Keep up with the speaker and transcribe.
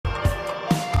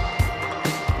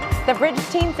The Bridge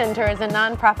Teen Center is a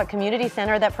nonprofit community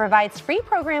center that provides free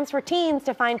programs for teens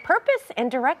to find purpose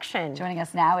and direction. Joining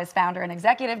us now is founder and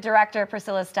executive director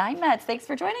Priscilla Steinmetz. Thanks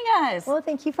for joining us. Well,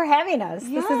 thank you for having us.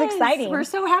 Yes, this is exciting. We're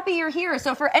so happy you're here.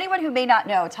 So for anyone who may not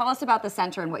know, tell us about the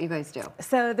center and what you guys do.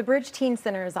 So the Bridge Teen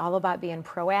Center is all about being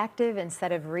proactive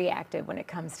instead of reactive when it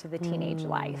comes to the teenage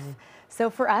life. So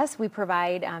for us, we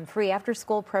provide free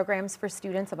after-school programs for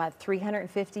students, about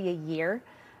 350 a year.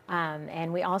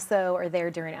 And we also are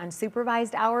there during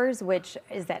unsupervised hours, which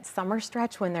is that summer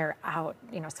stretch when they're out,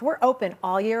 so we're open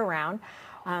all year round.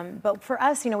 But for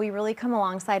us, we really come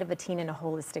alongside of a teen in a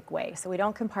holistic way. So we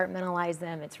don't compartmentalize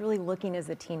them. It's really looking as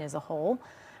a teen as a whole.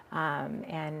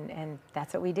 And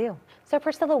that's what we do. So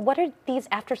Priscilla, what do these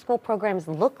after-school programs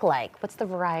look like? What's the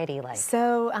variety like?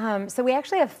 So, so we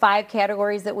actually have 5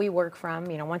 categories that we work from.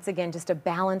 Once again, just a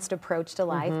balanced approach to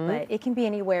life, but it can be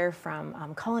anywhere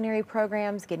from culinary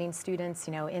programs, getting students,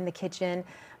 in the kitchen,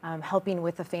 helping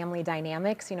with the family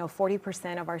dynamics.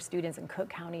 40% of our students in Cook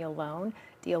County alone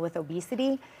deal with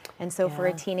obesity. And so for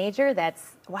a teenager,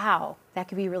 that's, wow, that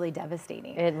could be really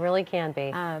devastating. It really can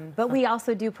be. But we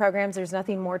also do programs. There's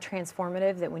nothing more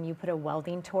transformative than when you put a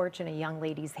welding torch in a young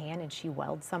lady's hand and she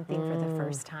welds something for the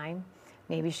first time.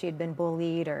 Maybe she had been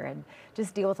bullied or had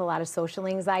just deal with a lot of social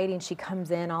anxiety, and she comes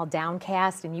in all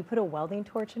downcast and you put a welding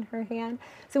torch in her hand.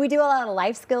 So we do a lot of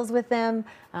life skills with them.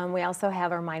 We also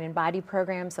have our mind and body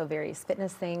program, so various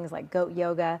fitness things like goat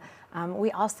yoga.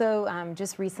 We also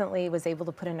just recently was able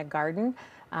to put in a garden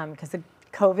because of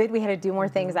COVID. We had to do more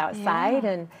things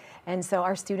outside, and so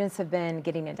our students have been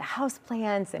getting into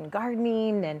houseplants and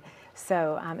gardening, and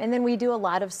so and then we do a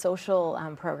lot of social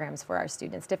programs for our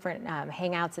students, different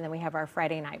hangouts, and then we have our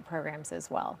Friday night programs as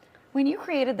well. When you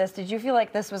created this, did you feel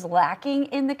like this was lacking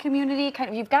in the community?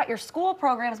 You've got your school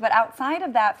programs, but outside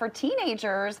of that, for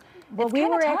teenagers, well, we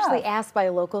were actually asked by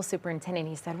a local superintendent.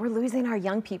 He said, we're losing our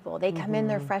young people. They come in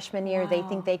their freshman year, they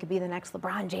think they could be the next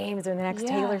LeBron James or the next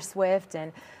Taylor Swift,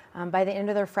 and by the end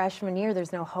of their freshman year,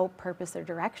 there's no hope, purpose, or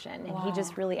direction. And he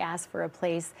just really asked for a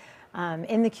place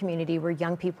in the community where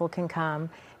young people can come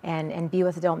and be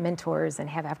with adult mentors and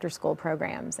have after-school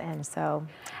programs. And so,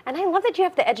 and I love that you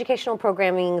have the educational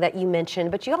programming that you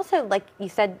mentioned, but you also, like you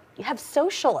said, you have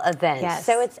social events. Yes,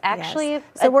 so it's actually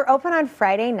so we're open on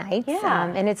Friday nights,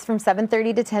 and it's from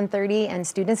 7:30 to 10:30, and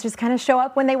students just kind of show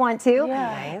up when they want to.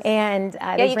 Nice. And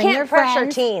they you bring can't their pressure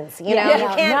friends. teens. You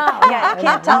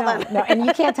can't tell them. No, and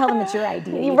you can't tell them it's your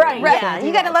idea. Right.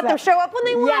 You got to let them show up when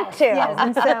they want to. Yes.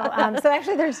 And so, so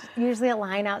actually, there's usually a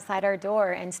line outside our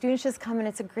door, and students just come, and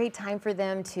it's a great time for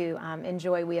them to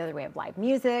enjoy. We have live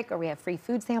music, or we have free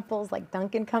food samples, like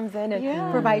Duncan comes in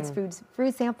and provides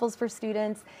food samples for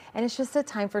students, and it's just a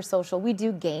time for social. We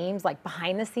do games, like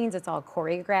behind the scenes, it's all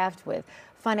choreographed with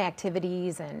fun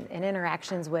activities and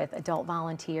interactions with adult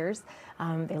volunteers.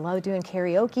 They love doing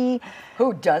karaoke.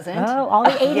 Who doesn't? Oh, all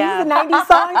the 80s and 90s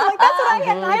songs. Like, that's what I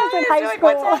had when I was in high school.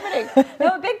 What's happening?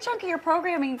 No, a big chunk of your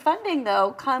programming funding,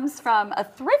 though, comes from a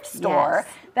thrift store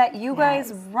that you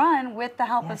guys run with the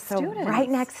help of students. So right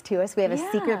next to us, we have a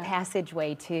secret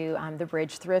passageway to the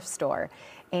Bridge Thrift Store.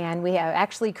 And we have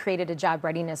actually created a job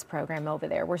readiness program over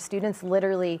there where students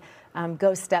literally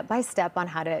go step by step on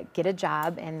how to get a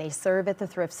job, and they serve at the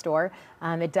thrift store.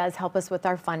 It does help us with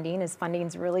our funding, as funding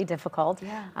is really difficult.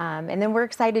 And then we're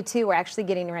excited too, we're actually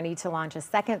getting ready to launch a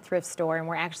second thrift store, and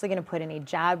we're actually going to put in a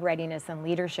job readiness and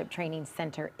leadership training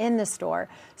center in the store.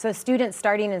 So students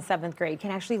starting in 7th grade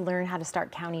can actually learn how to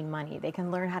start counting money. They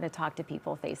can learn how to talk to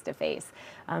people face to face.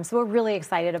 So we're really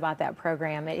excited about that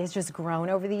program. It has just grown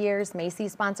over the years.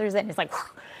 Macy's sponsors it, and it's like,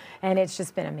 and it's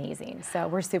just been amazing. So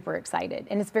we're super excited,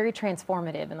 and it's very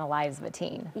transformative in the lives of a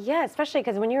teen. Yeah, especially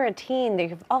because when you're a teen, you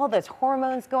have all those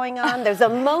hormones going on, there's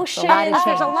emotions,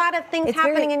 there's a lot of things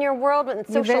happening in your world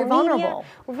with social media. Vulnerable.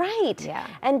 Right. Yeah.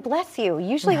 And bless you.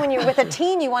 Usually when you're with a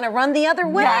teen, you want to run the other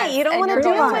way. You don't want to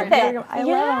deal with it. I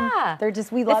love them. They're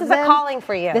just, we love them. This is a calling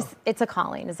for you. It's a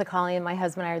calling. It's a calling. My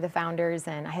husband and I are the founders,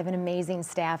 and I have an amazing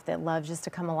staff that loves just to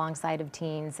come alongside of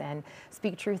teens and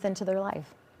speak truth into their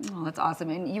life. Oh, that's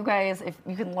awesome. And you guys, if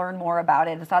you can learn more about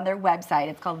it, it's on their website.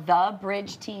 It's called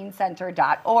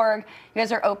thebridgeteencenter.org. You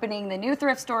guys are opening the new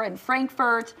thrift store in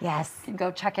Frankfurt. Yes. You can go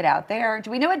check it out there.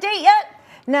 Do we know a date yet?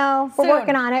 No, we're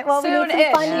working on it. Well, we need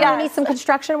some funding. We need some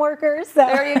construction workers. So.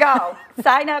 There you go.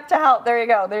 Sign up to help. There you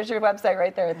go. There's your website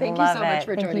right there. Thank you so much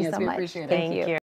for joining us. We appreciate it. Thank you.